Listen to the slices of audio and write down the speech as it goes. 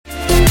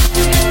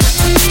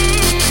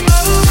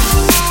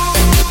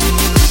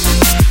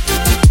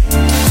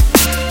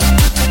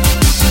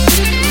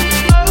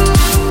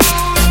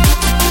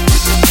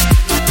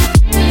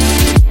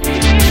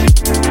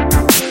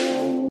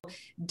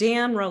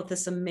Dan wrote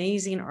this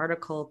amazing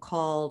article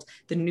called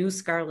The New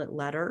Scarlet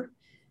Letter.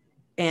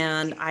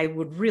 And I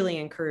would really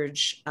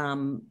encourage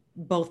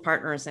both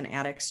partners and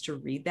addicts to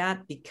read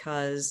that,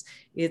 because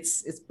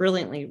it's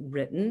brilliantly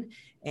written.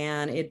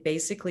 And it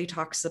basically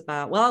talks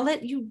about, well, I'll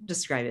let you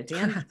describe it,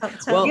 Dan.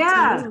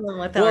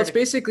 It's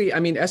basically, I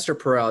mean, Esther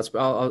Perel,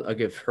 I'll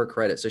give her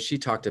credit. So she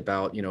talked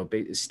about,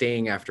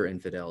 staying after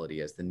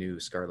infidelity as the new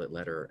scarlet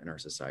letter in our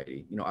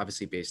society,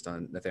 obviously based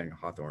on Nathaniel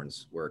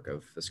Hawthorne's work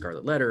of the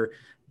Scarlet Letter,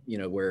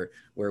 where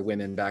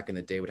women back in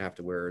the day would have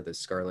to wear the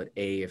scarlet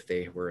A if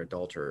they were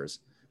adulterers.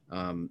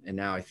 And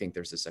now I think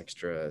there's this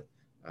extra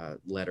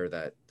letter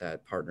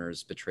that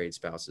partners, betrayed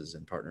spouses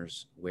and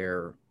partners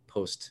wear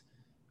post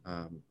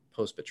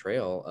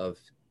betrayal of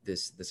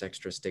this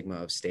extra stigma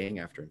of staying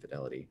after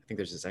infidelity. I think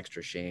there's this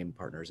extra shame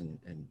partners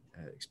and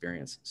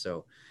experience.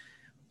 So,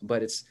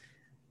 but it's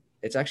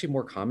actually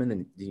more common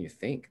than you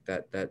think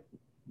that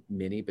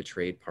many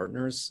betrayed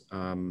partners,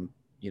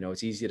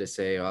 it's easy to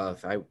say, oh,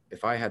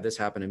 if I had this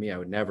happen to me, I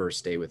would never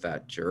stay with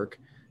that jerk.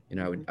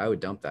 I would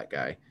dump that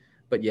guy.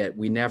 But yet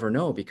we never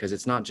know, because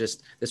it's not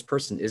just, this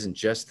person isn't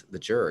just the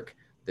jerk.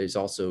 There's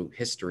also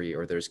history,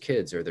 or there's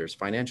kids, or there's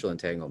financial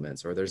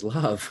entanglements, or there's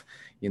love,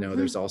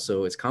 there's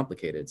also, it's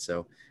complicated.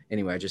 So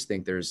anyway, I just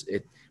think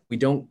we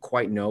don't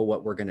quite know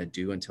what we're going to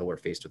do until we're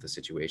faced with a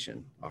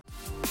situation.